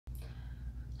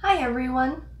Hi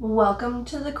everyone, welcome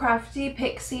to the Crafty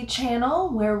Pixie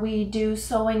channel where we do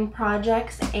sewing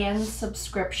projects and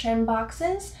subscription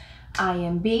boxes. I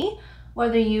am Bee.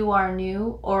 Whether you are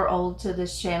new or old to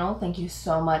this channel, thank you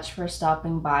so much for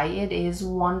stopping by. It is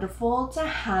wonderful to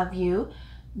have you.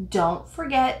 Don't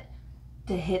forget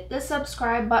to hit the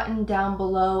subscribe button down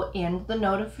below and the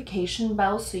notification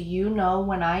bell so you know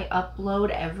when I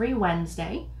upload every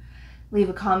Wednesday. Leave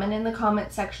a comment in the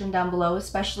comment section down below,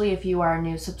 especially if you are a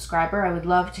new subscriber. I would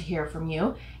love to hear from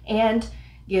you. And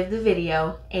give the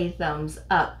video a thumbs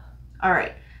up. All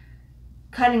right,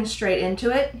 cutting straight into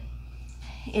it.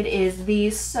 It is the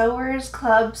Sewers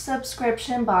Club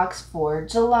subscription box for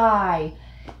July.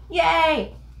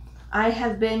 Yay! I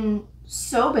have been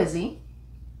so busy.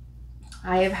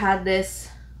 I have had this,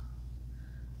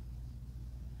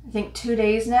 I think 2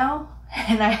 days now,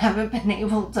 and I haven't been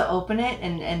able to open it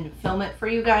and film it for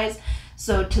you guys.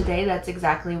 So today that's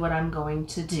exactly what I'm going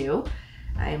to do.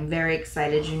 I am very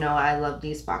excited. You know I love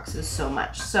these boxes so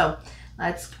much. So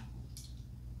let's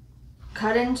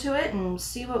cut into it and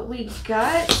see what we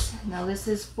got. Now this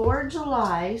is for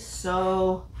July,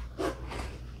 so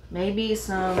maybe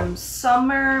some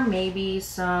summer, maybe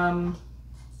some,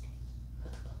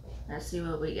 let's see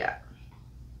what we got.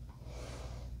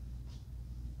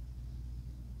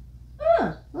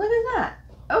 Look at that.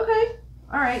 Okay.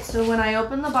 All right, so when I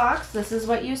open the box, this is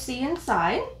what you see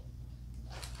inside.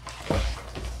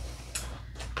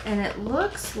 And it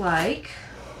looks like,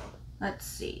 let's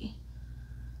see,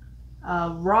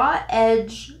 a raw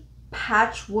edge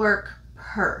patchwork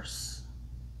purse.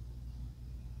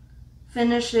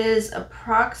 Finishes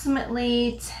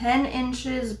approximately 10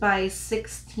 inches by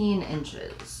 16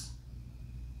 inches.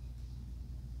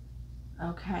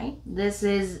 Okay, this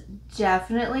is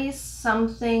definitely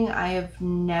something I have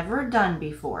never done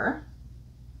before.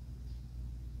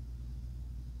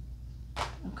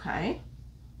 Okay.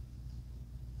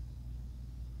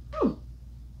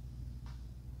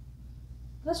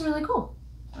 That's really cool.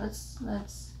 That's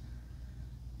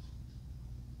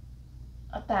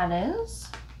what that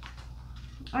is.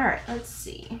 All right, let's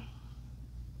see.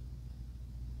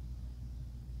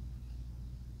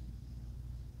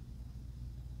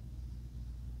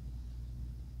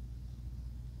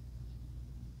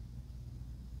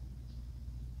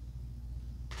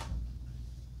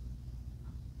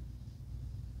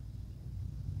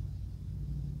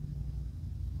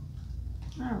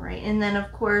 All right, and then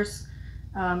of course,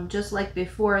 just like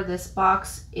before, this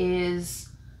box is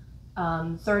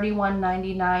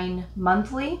 $31.99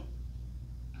 monthly.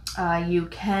 You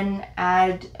can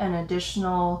add an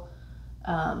additional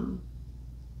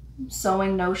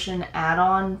Sewing Notion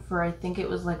add-on for, I think it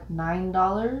was like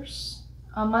 $9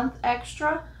 a month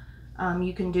extra.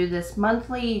 You can do this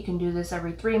monthly, you can do this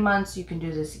every 3 months, you can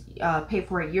do this, pay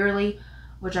for it yearly,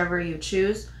 whichever you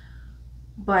choose.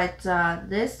 But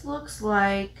this looks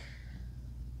like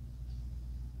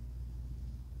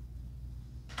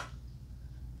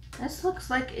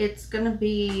it's gonna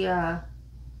be a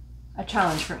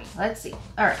challenge for me. Let's see.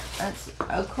 All right, let's see.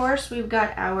 Of course, we've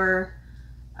got our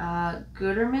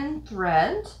Gutermann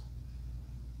thread.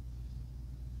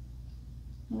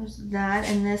 There's that,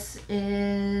 and this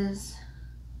is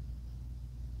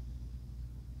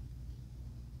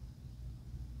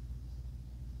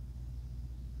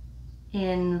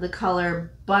in the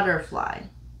color Butterfly.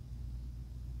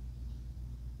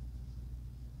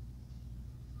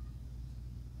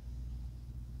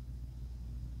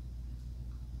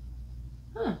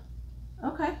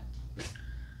 Okay.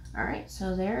 All right,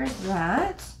 so there's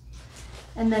that.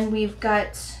 And then we've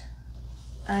got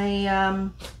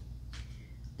a,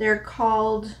 they're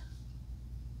called,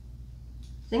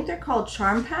 I think they're called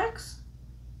charm packs.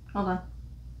 Hold on.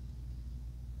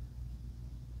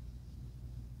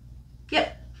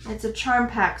 Yep, it's a charm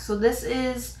pack. So this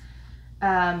is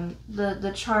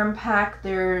the charm pack.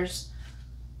 There's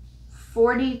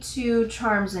 42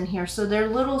 charms in here. So they're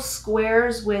little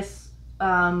squares with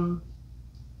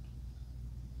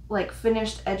like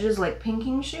finished edges, like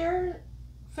pinking shear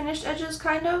finished edges,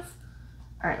 kind of.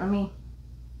 All right, let me,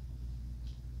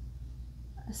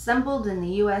 assembled in the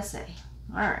USA.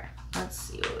 All right, let's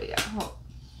see what we got. Oh,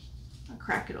 I'll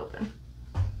crack it open.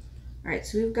 All right,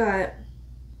 so we've got,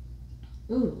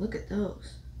 ooh, look at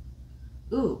those.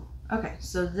 Ooh, okay,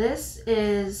 so this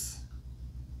is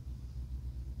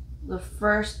the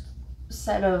first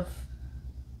set of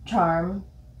charm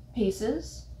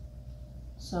pieces.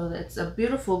 So it's a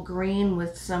beautiful green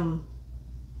with some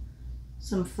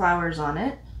flowers on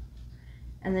it.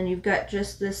 And then you've got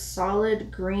just this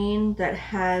solid green that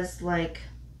has like,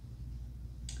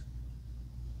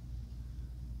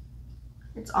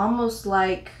 it's almost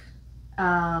like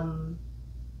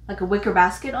like a wicker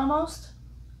basket almost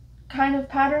kind of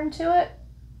pattern to it.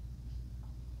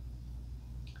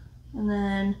 And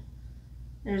then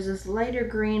there's this lighter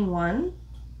green one.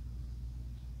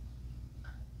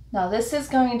 Now this is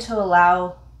going to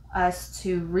allow us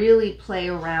to really play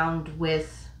around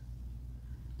with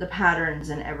the patterns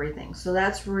and everything. So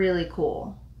that's really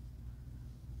cool.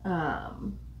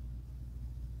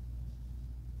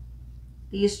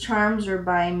 These charms are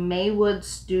by Maywood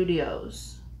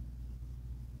Studios.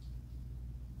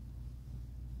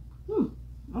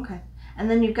 Okay.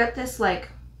 And then you've got this like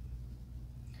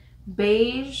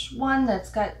beige one that's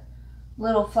got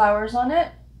little flowers on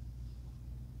it.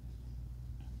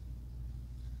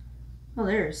 Oh,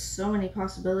 there's so many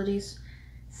possibilities.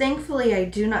 Thankfully, I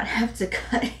do not have to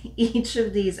cut each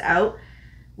of these out,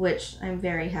 which I'm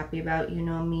very happy about. You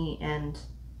know me, and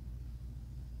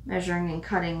measuring and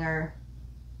cutting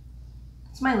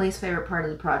it's my least favorite part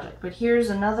of the project. But here's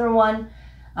another one.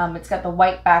 It's got the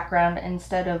white background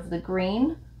instead of the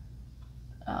green.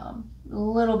 A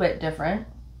little bit different.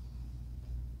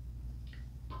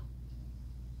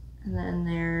 And then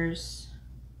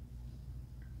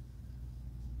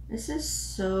this is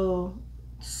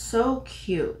so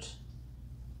cute.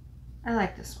 I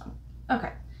like this one.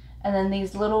 Okay. And then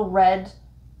these little red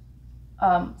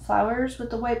flowers with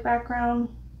the white background.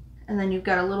 And then you've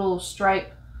got a little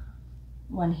stripe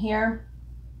one here.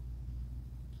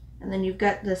 And then you've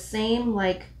got the same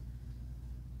like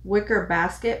wicker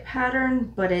basket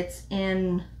pattern, but it's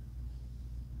in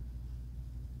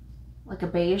like a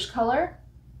beige color.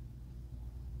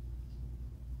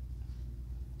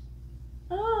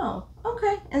 Oh,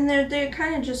 okay. And they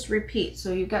kind of just repeat.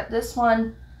 So you've got this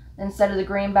one, instead of the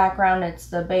green background, it's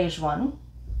the beige one.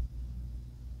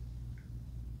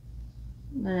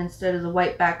 And then instead of the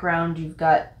white background, you've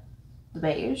got the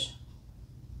beige.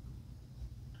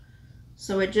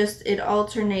 So it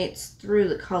alternates through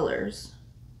the colors.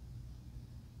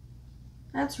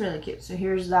 That's really cute. So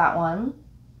here's that one.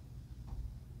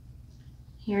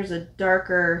 Here's a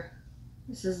darker,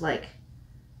 this is like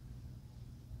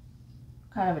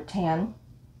kind of a tan.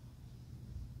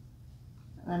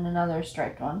 And then another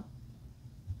striped one.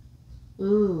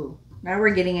 Ooh, now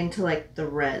we're getting into like the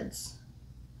reds.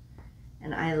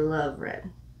 And I love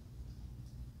red.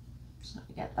 So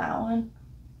we get that one.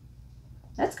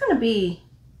 That's gonna be,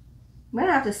 I'm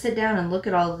gonna have to sit down and look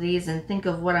at all of these and think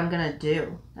of what I'm gonna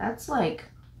do. That's like,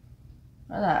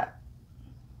 look at that.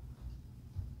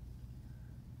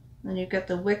 Then you've got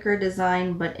the wicker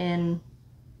design, but in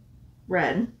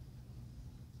red.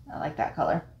 I like that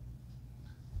color.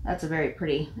 That's a very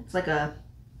pretty, it's like a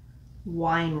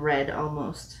wine red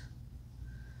almost.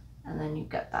 And then you've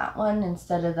got that one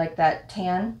instead of like that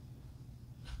tan.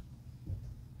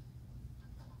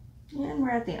 And we're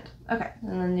at the end. Okay,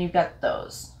 and then you've got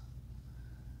those.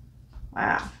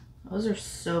 Wow, those are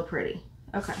so pretty.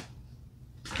 Okay.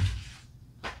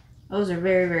 Those are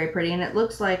very, very pretty. And it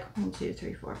looks like 1, 2,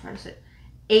 3, 4, 5, 6,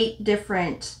 8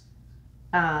 different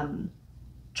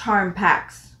charm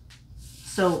packs.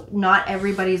 So not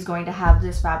everybody's going to have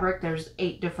this fabric. There's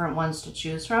 8 different ones to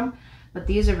choose from. But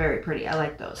these are very pretty. I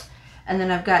like those. And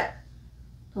then I've got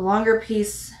the longer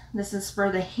piece. This is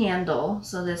for the handle.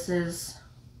 So this is,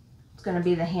 it's going to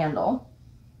be the handle.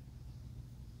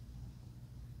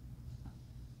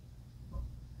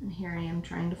 And here I am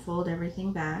trying to fold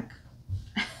everything back.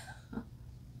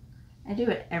 I do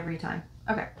it every time.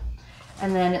 Okay.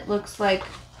 And then it looks like,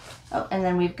 oh, and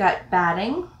then we've got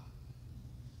batting.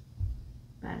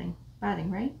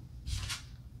 Batting, right?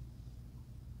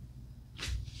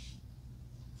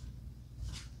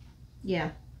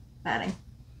 Yeah, batting.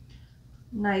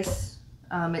 Nice.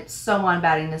 It's sew-on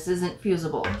batting. This isn't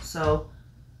fusible, so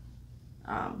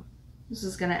this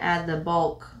is gonna add the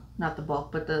bulk, not the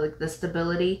bulk, but the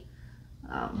stability.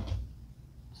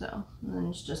 So and then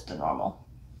it's just the normal.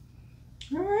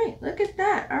 All right, look at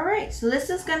that. All right, so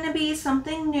this is gonna be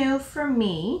something new for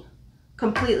me,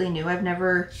 completely new. I've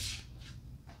never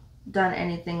done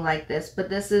anything like this, but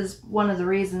this is one of the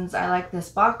reasons I like this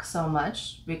box so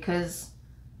much, because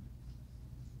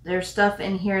there's stuff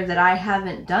in here that I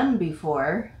haven't done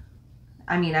before.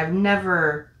 I mean, I've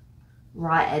never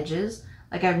raw edges.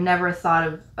 Like, I've never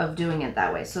thought of doing it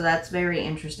that way. So that's very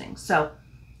interesting. So,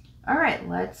 all right,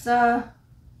 let's, all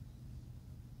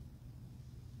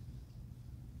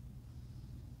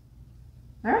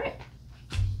right.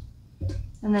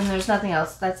 And then there's nothing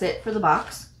else. That's it for the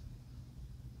box.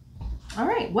 All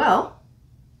right, well,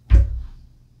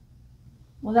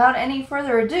 without any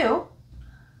further ado,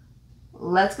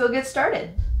 let's go get started.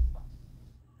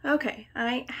 Okay,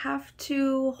 I have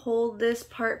to hold this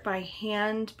part by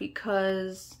hand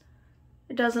because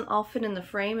It doesn't all fit in the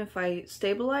frame if I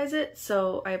stabilize it,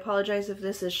 so I apologize if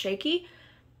this is shaky.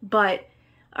 But,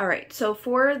 alright, so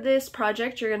for this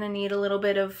project you're going to need a little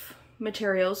bit of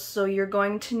materials. So you're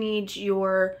going to need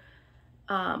your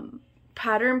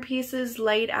pattern pieces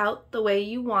laid out the way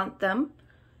you want them.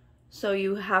 So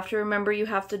you have to remember you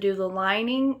have to do the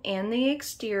lining and the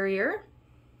exterior.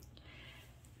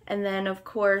 And then of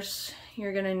course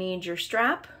you're going to need your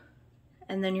strap,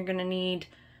 and then you're going to need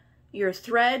your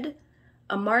thread,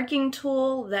 a marking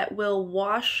tool that will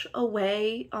wash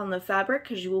away on the fabric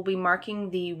because you will be marking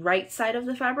the right side of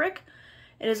the fabric.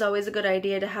 It is always a good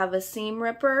idea to have a seam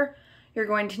ripper. You're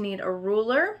going to need a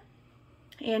ruler,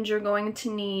 and you're going to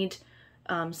need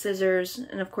scissors,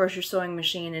 and of course your sewing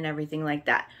machine and everything like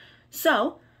that.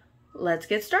 So let's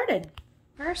get started.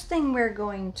 First thing we're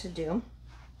going to do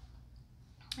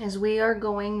is we are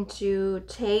going to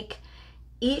take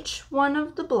each one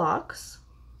of the blocks.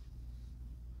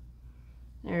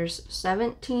 There's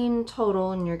 17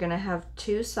 total, and you're going to have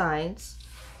 2 sides.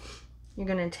 You're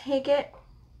going to take it,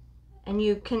 and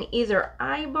you can either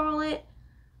eyeball it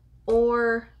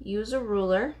or use a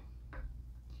ruler,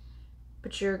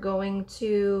 but you're going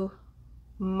to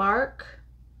mark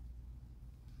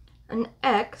an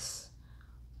X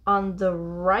on the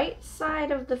right side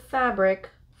of the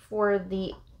fabric for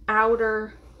the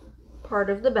outer part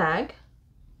of the bag.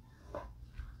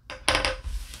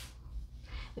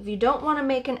 If you don't want to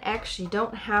make an X, you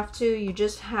don't have to. You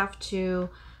just have to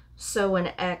sew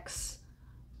an X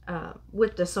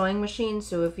with the sewing machine.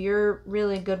 So if you're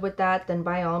really good with that, then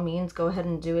by all means go ahead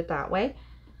and do it that way.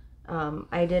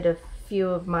 I did a few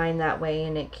of mine that way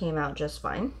and it came out just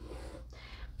fine.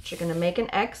 But you're going to make an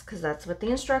X because that's what the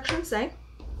instructions say.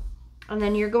 And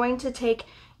then you're going to take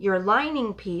your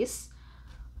lining piece,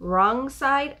 wrong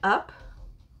side up.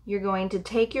 You're going to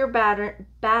take your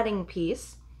batting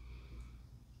piece,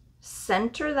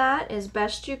 center that as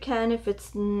best you can. If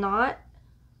it's not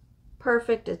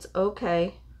perfect, it's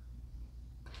okay.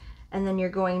 And then you're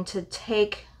going to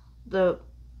take the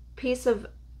piece of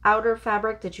outer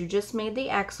fabric that you just made the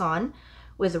X on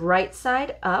with right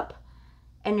side up,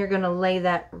 and you're going to lay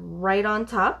that right on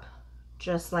top,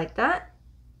 just like that.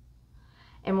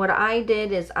 And what I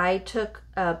did is I took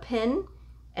a pin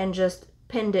and just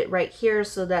pinned it right here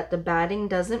so that the batting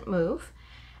doesn't move.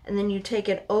 And then you take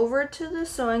it over to the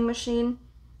sewing machine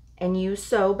and you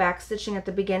sew, back stitching at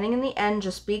the beginning and the end.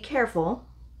 Just be careful.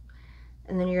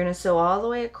 And then you're going to sew all the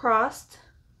way across,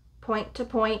 point to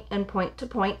point and point to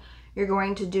point. You're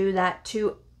going to do that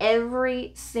to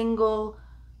every single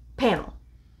panel.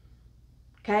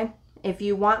 Okay? If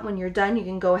you want, when you're done, you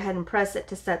can go ahead and press it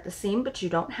to set the seam, but you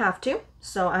don't have to.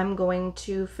 So I'm going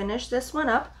to finish this one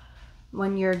up.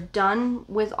 When you're done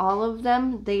with all of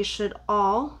them, they should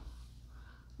all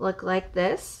look like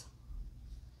this.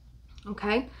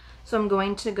 Okay, so I'm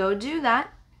going to go do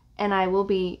that and I will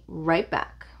be right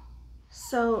back.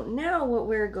 So now what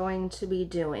we're going to be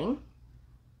doing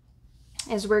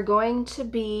is we're going to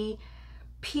be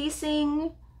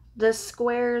piecing the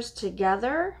squares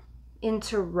together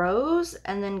into rows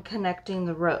and then connecting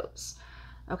the rows.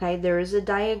 Okay, there is a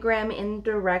diagram in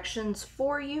directions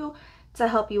for you to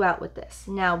help you out with this.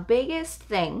 Now, biggest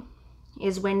thing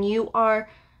is when you are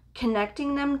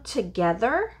connecting them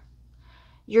together,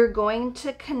 you're going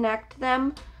to connect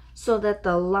them so that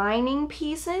the lining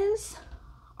pieces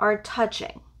are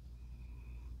touching.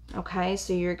 Okay,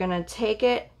 so you're gonna take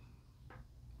it,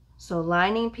 so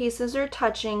lining pieces are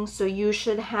touching, so you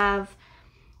should have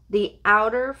the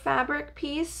outer fabric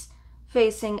piece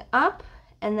facing up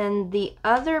and then the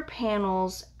other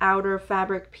panel's outer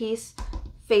fabric piece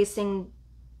facing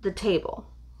the table.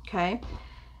 Okay,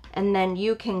 and then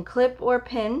you can clip or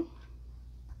pin,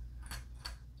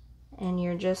 and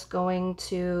you're just going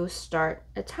to start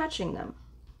attaching them.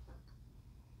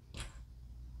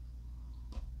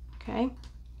 Okay.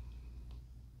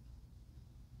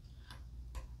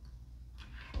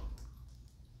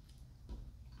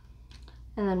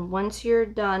 And then once you're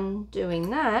done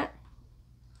doing that,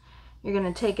 you're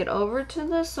going to take it over to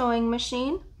the sewing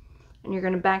machine and you're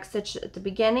going to backstitch at the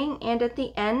beginning and at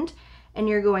the end, and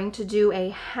you're going to do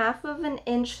a 1/2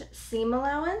 inch seam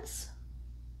allowance.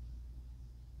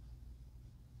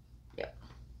 Yep.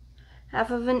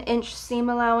 1/2 inch seam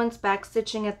allowance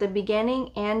backstitching at the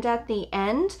beginning and at the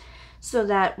end, so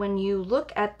that when you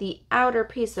look at the outer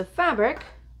piece of fabric,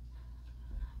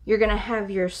 you're going to have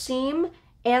your seam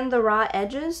and the raw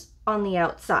edges on the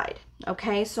outside.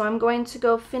 Okay, so I'm going to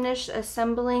go finish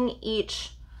assembling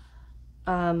each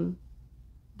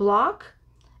block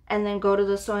and then go to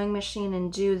the sewing machine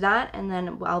and do that, and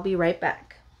then I'll be right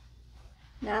back.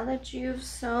 Now that you've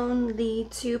sewn the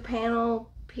 2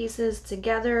 panel pieces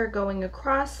together going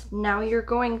across. Now you're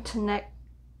going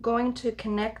to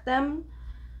connect them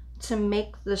to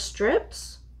make the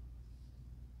strips.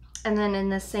 And then in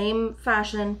the same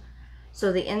fashion,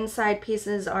 so the inside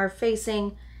pieces are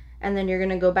facing, and then you're going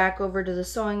to go back over to the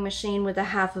sewing machine with a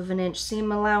 1/2 inch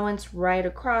seam allowance right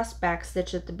across, back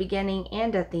stitch at the beginning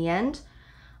and at the end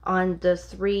on the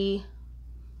 3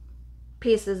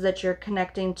 pieces that you're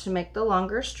connecting to make the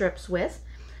longer strips with.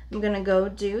 I'm going to go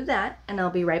do that and I'll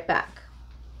be right back.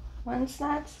 Once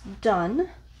that's done,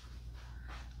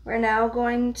 we're now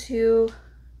going to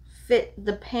fit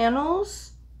the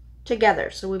panels together.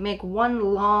 So we make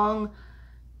one long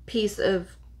piece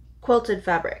of quilted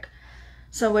fabric.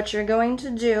 So what you're going to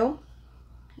do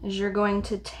is you're going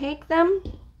to take them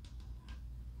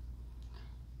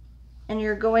and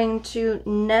you're going to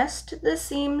nest the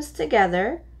seams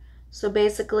together. So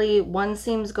basically one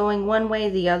seam's going one way,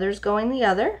 the other's going the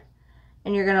other,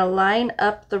 and you're going to line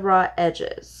up the raw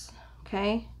edges,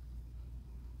 okay?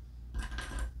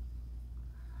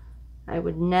 I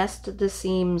would nest the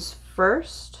seams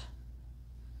first.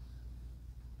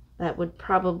 That would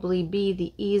probably be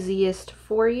the easiest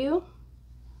for you.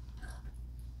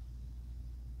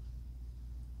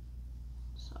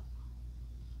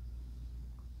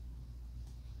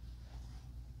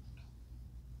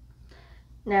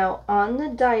 Now on the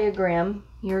diagram,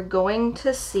 you're going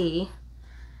to see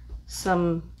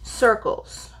some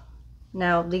circles.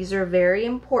 Now these are very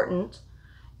important.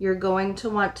 You're going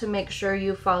to want to make sure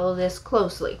you follow this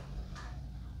closely.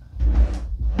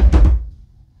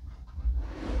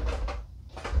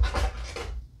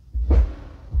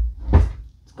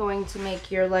 It's going to make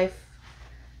your life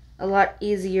a lot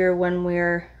easier when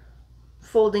we're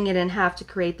folding it in half to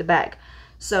create the bag.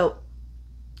 So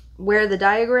where the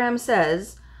diagram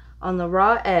says on the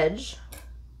raw edge,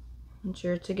 once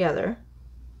you're together,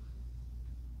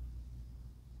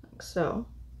 like so,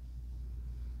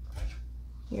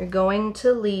 you're going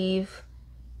to leave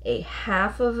a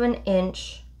 1/2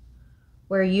 inch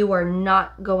where you are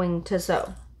not going to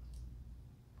sew.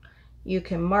 You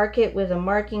can mark it with a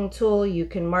marking tool, you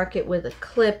can mark it with a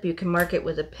clip, you can mark it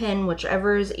with a pin,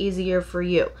 whichever is easier for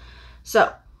you.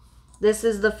 So this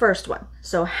is the first one.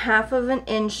 So 1/2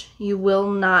 inch you will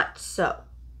not sew.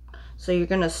 So you're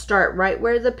going to start right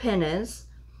where the pin is,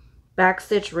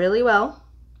 backstitch really well,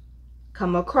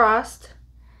 come across,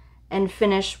 and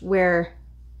finish where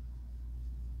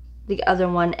the other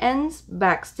one ends,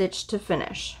 backstitch to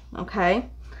finish, okay?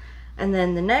 And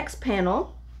then the next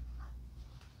panel,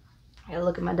 I gotta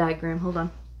look at my diagram, hold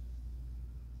on.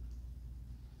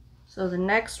 So the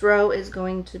next row is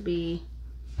going to be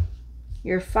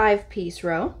your 5-piece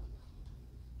row.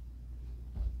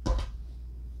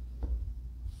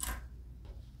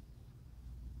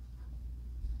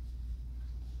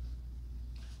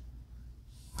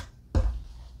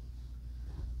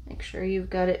 Make sure you've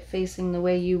got it facing the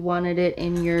way you wanted it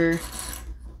in your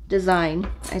design.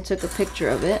 I took a picture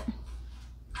of it.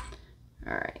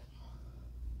 All right.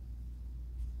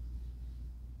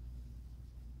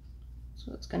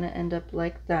 So it's going to end up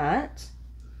like that.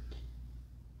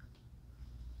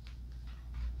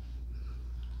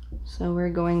 So we're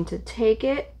going to take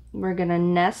it, we're going to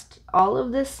nest all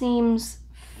of the seams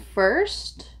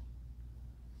first.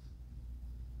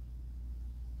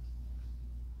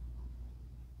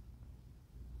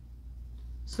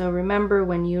 So remember,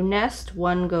 when you nest,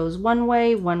 one goes one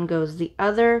way, one goes the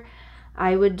other.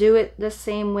 I would do it the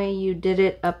same way you did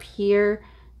it up here,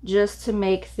 just to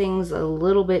make things a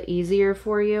little bit easier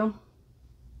for you.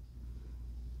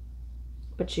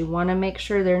 But you want to make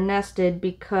sure they're nested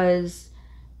because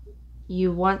you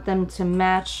want them to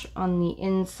match on the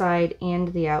inside and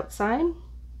the outside.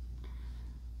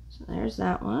 So there's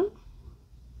that one.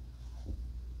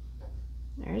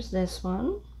 There's this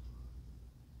one.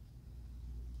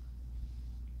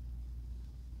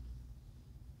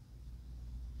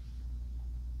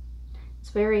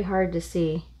 It's very hard to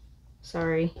see.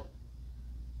 Sorry.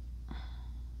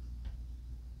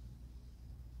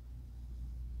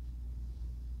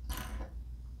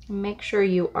 Make sure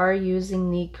you are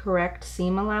using the correct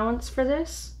seam allowance for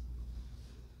this.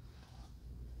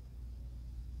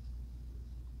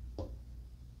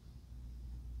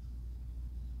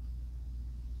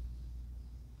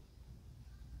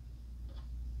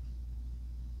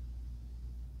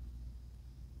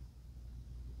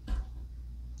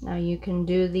 Now you can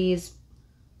do these,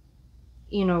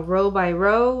 you know, row by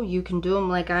row. You can do them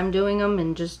like I'm doing them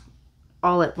and just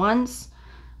all at once.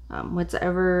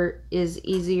 Whatever is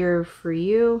easier for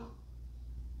you.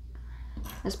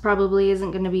 This probably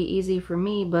isn't going to be easy for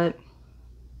me, but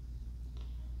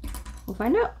we'll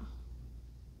find out.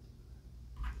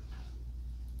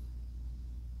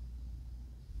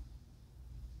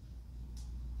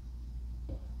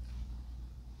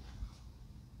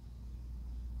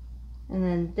 And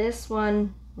then this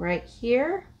one right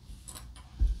here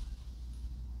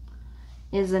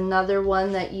is another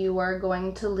one that you are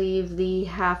going to leave the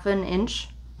 1/2 inch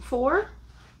for.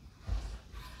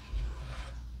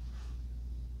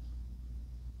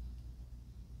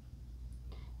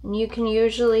 And you can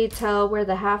usually tell where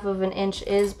the 1/2 inch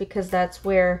is because that's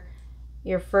where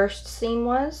your first seam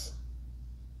was.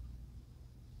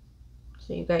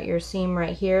 So you got your seam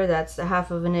right here, that's the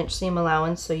 1/2 inch seam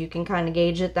allowance, so you can kind of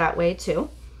gauge it that way too.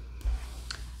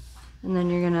 And then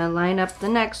you're gonna line up the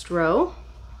next row,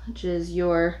 which is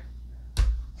your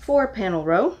 4-panel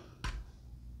row.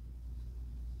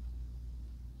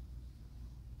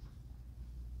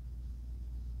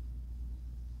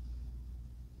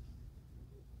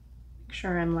 Make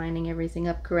sure I'm lining everything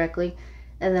up correctly.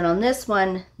 And then on this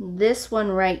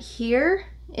one right here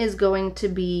is going to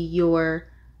be your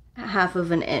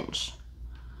 1/2 inch.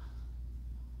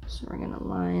 So we're gonna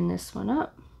line this one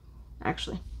up.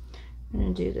 Actually, I'm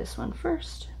gonna do this one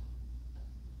first.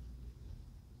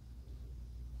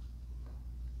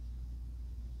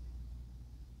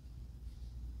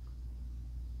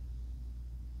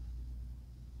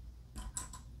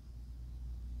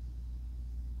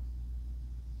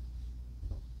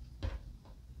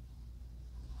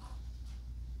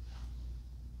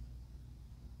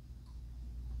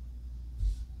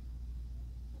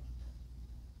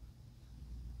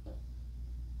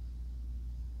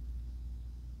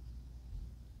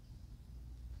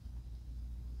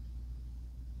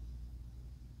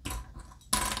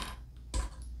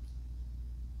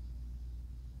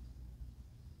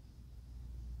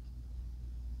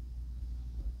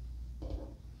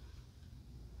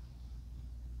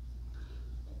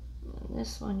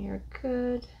 This one you're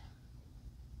good.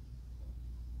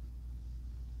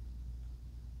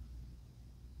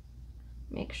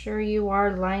 Make sure you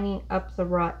are lining up the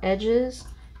raw edges.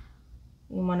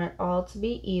 You want it all to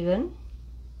be even.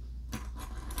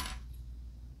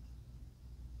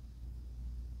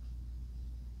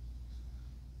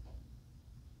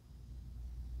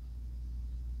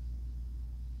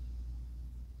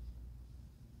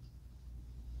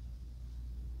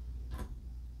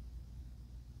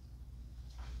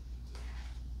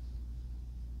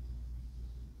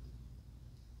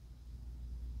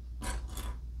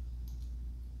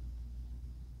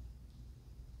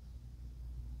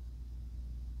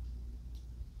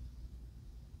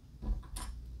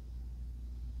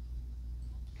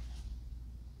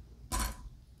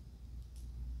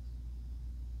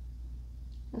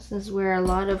 This is where a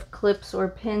lot of clips or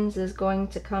pins is going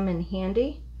to come in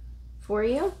handy for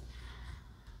you.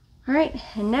 All right,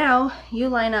 and now you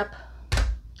line up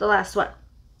the last one.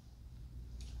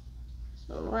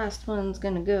 So the last one's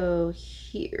gonna go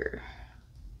here.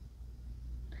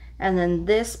 And then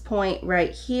this point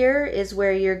right here is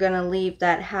where you're gonna leave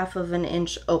that 1/2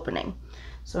 inch opening.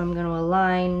 So I'm gonna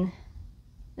align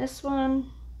this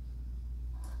one.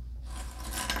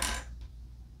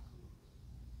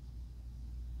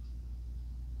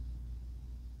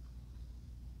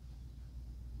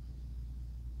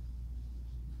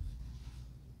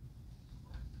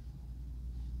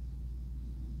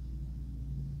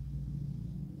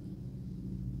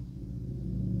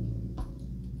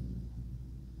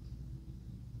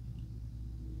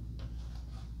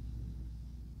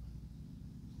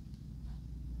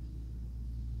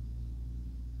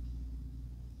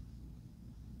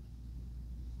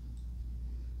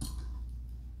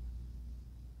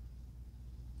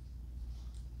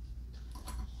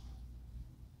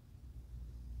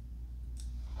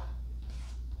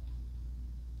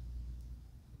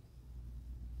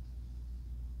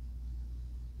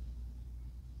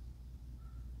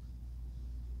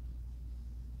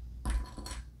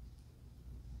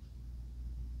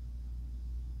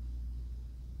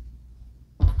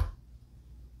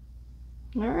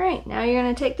 All right, now you're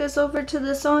gonna take this over to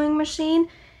the sewing machine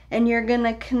and you're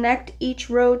gonna connect each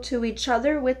row to each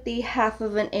other with the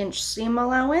 1/2 inch seam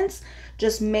allowance.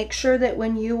 Just make sure that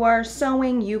when you are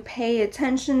sewing, you pay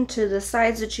attention to the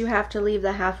sides that you have to leave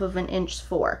the 1/2 inch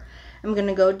for. I'm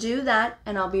gonna go do that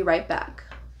and I'll be right back.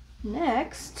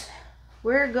 Next,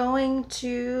 we're going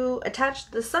to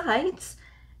attach the sides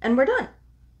and we're done.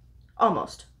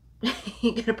 Almost.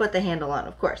 You're gonna put the handle on,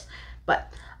 of course.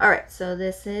 But, all right, so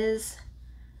this is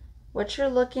what you're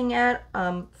looking at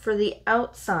for the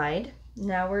outside.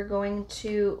 Now we're going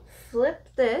to flip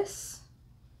this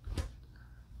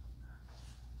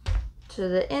to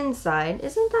the inside.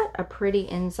 Isn't that a pretty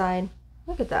inside?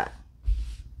 Look at that.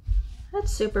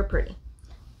 That's super pretty.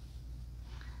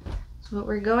 So what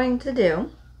we're going to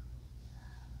do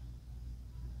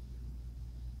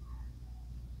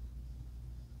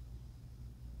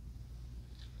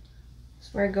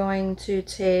we're going to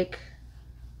take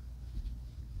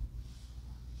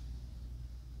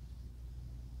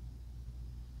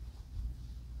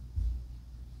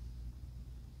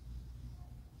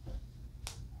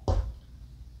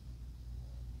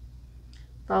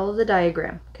follow the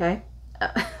diagram, okay?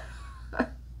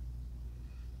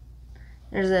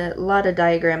 There's a lot of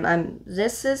diagram.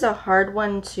 This is a hard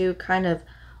one to kind of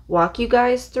walk you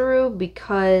guys through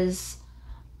because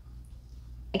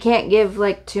I can't give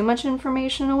like too much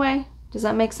information away. Does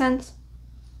that make sense?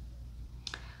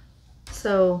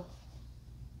 So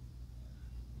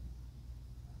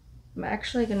I'm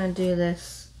actually gonna do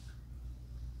this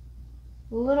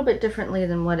a little bit differently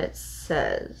than what it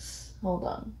says. Hold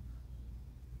on.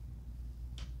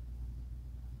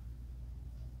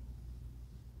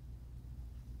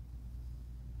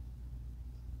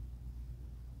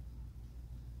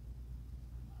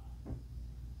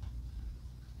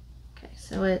 Okay,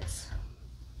 so we're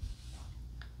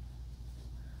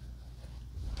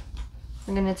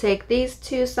gonna take these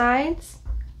two sides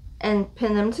and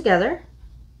pin them together.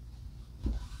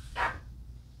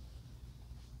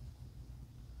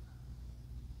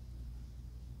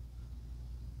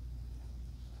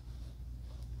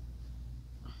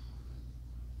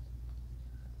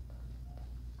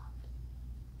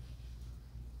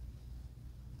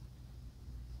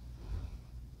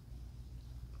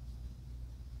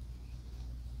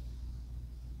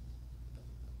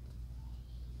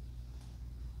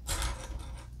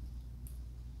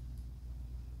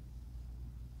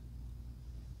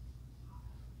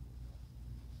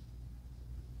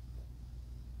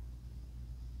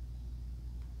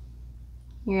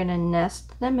 You're gonna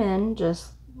nest them in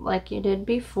just like you did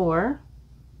before.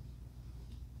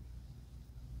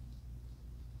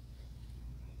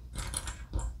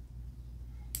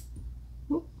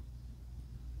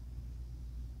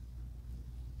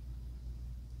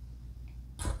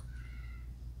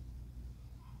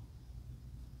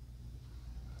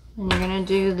 And you're gonna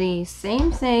do the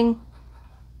same thing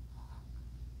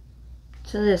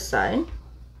to this side.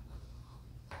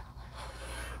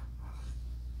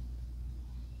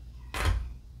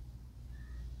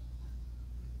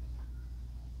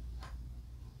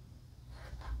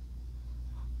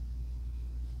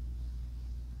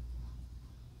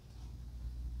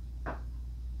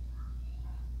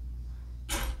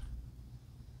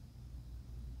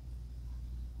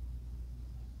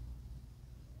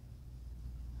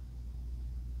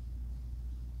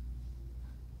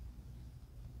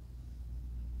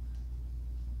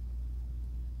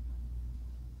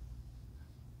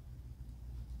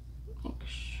 Make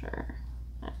sure.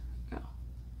 There we go.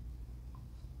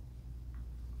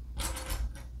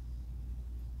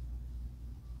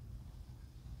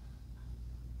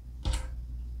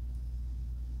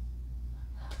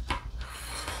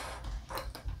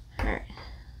 All right.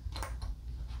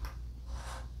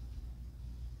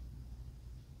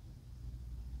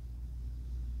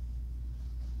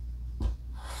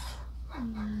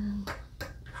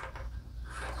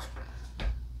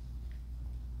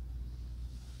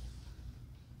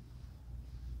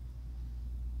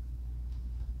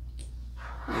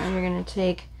 And you're going to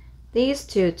take these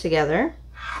two together.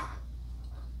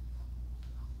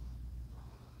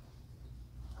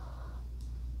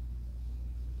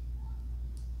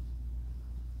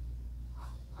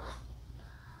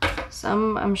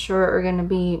 Some I'm sure are going to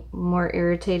be more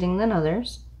irritating than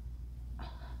others.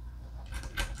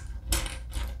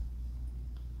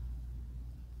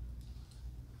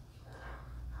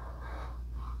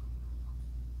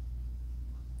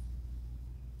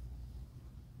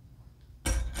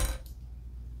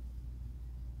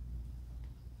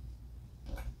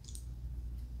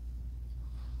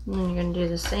 And then you're going to do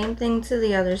the same thing to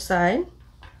the other side.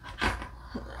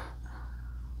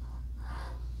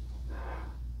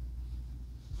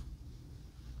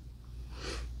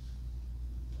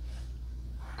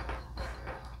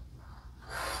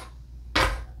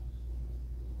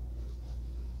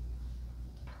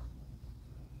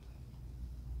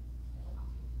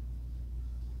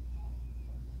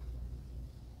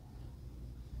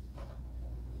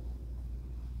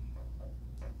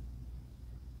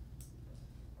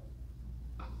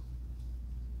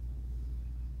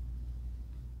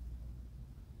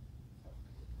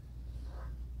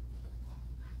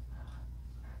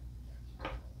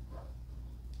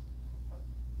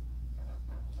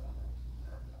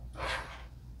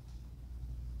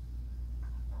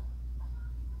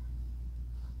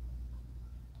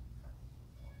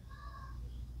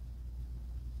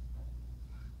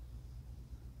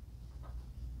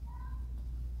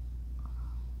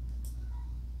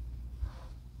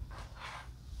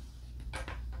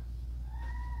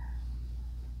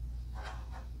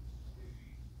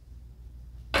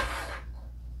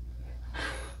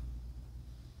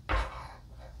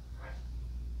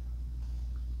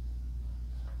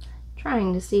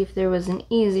 trying to see if there was an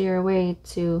easier way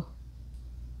to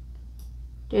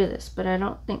do this, but I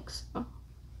don't think so.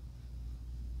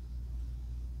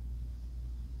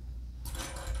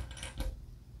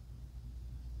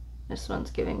 This one's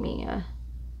giving me a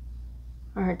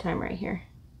hard time right here.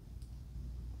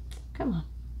 Come on.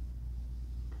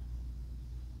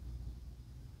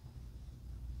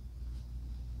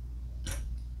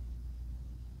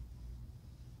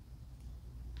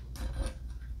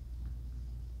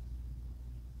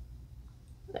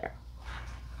 There.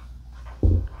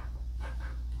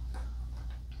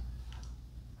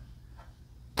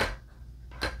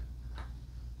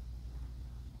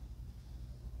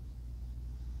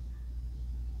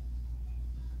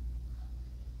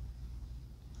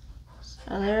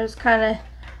 So there's kind of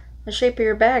the shape of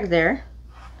your bag there.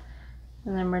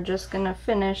 And then we're just going to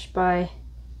finish by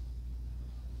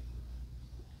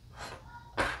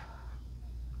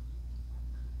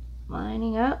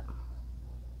lining up.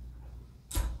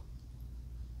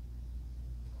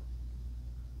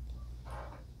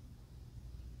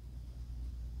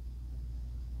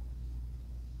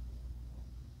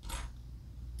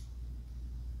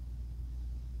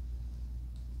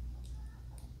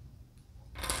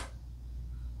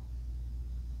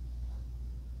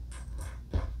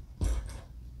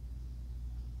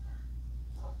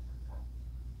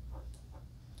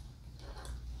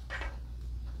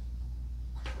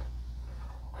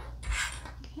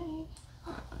 Okay,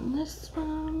 on this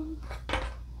one.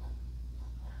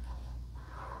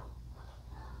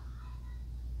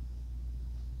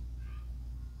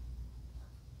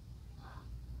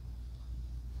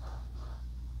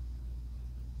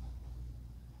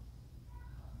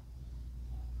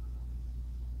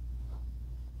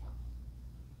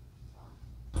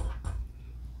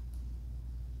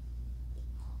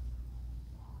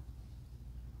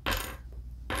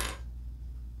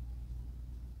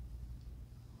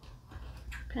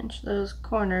 Pinch those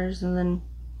corners and then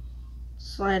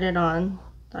slide it on.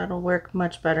 That'll work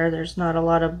much better. There's not a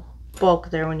lot of bulk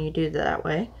there when you do it that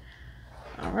way.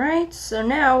 Alright, so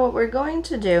now what we're going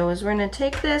to do is we're going to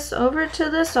take this over to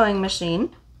the sewing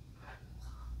machine.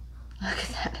 Look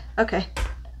at that. Okay.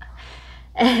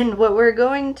 And what we're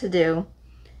going to do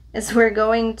is we're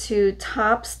going to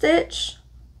top stitch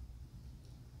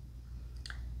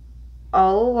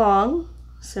all along.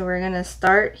 So we're going to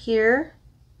start here.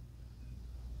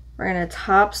 We're going to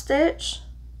top stitch,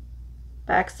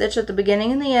 back stitch at the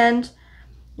beginning and the end.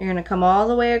 You're going to come all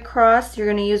the way across. You're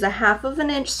going to use a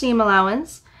 1/2 inch seam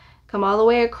allowance. Come all the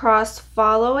way across,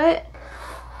 follow it.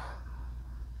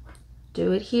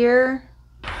 Do it here.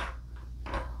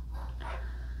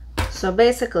 So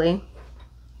basically,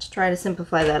 let's try to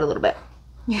simplify that a little bit.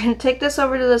 You're going to take this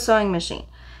over to the sewing machine.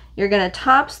 You're going to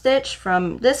top stitch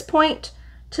from this point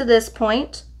to this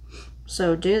point.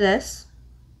 So do this.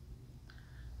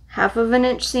 1/2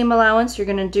 inch seam allowance. You're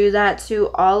going to do that to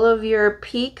all of your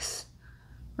peaks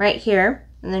right here.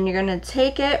 And then you're going to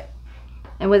take it,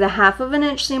 and with a 1/2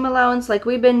 inch seam allowance like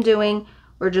we've been doing,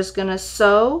 we're just going to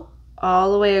sew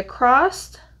all the way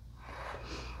across.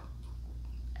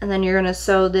 And then you're going to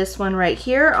sew this one right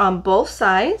here on both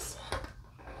sides.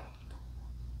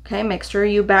 Okay, make sure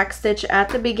you back stitch at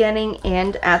the beginning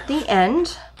and at the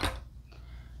end.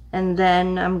 And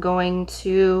then I'm going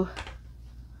to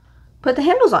put the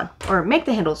handles on, or make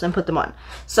the handles and put them on.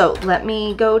 So let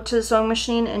me go to the sewing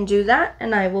machine and do that,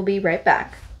 and I will be right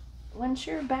back. Once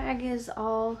your bag is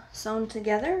all sewn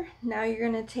together, now you're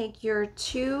going to take your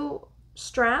 2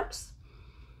 straps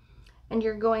and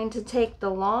you're going to take the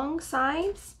long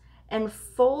sides and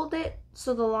fold it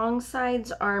so the long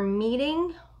sides are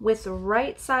meeting with the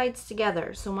right sides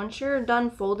together. So once you're done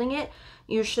folding it,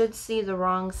 you should see the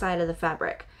wrong side of the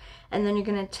fabric. And then you're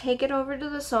going to take it over to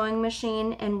the sewing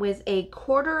machine, and with a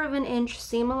 1/4 inch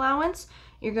seam allowance,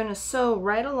 you're going to sew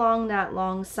right along that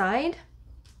long side.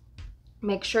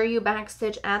 Make sure you back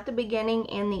stitch at the beginning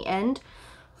and the end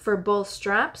for both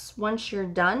straps. Once you're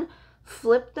done,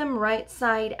 flip them right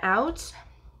side out,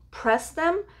 press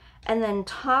them, and then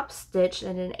top stitch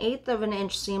at an 1/8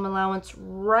 inch seam allowance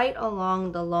right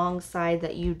along the long side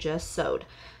that you just sewed.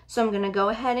 So I'm going to go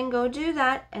ahead and go do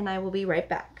that, and I will be right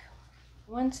back.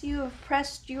 Once you have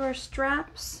pressed your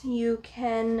straps, you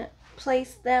can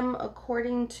place them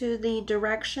according to the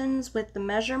directions with the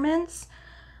measurements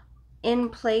in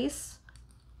place,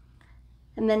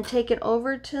 and then take it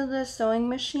over to the sewing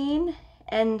machine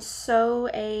and sew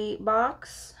a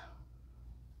box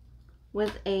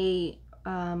with a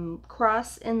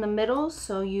cross in the middle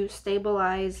so you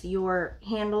stabilize your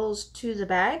handles to the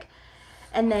bag,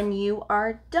 and then you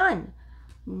are done.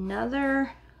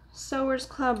 Another Sewers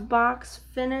Club box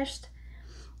finished.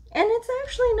 And it's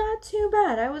actually not too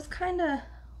bad. I was kind of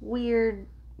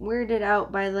weirded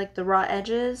out by like the raw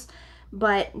edges,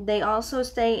 but they also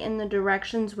stay in the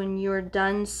directions when you're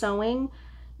done sewing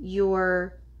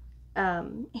your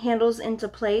handles into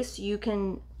place. You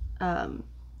can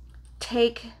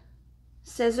take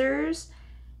scissors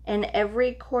and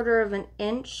every 1/4 of an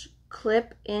inch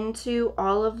clip into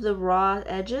all of the raw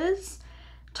edges.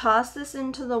 Toss this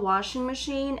into the washing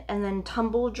machine and then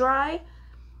tumble dry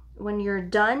when you're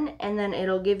done, and then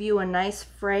it'll give you a nice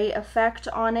fray effect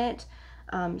on it.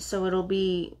 So it'll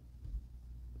be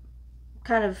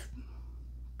kind of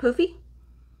poofy,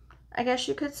 I guess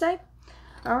you could say.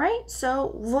 All right,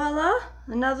 so voila,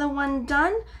 another one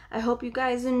done. I hope you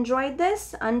guys enjoyed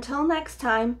this. Until next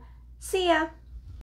time, see ya.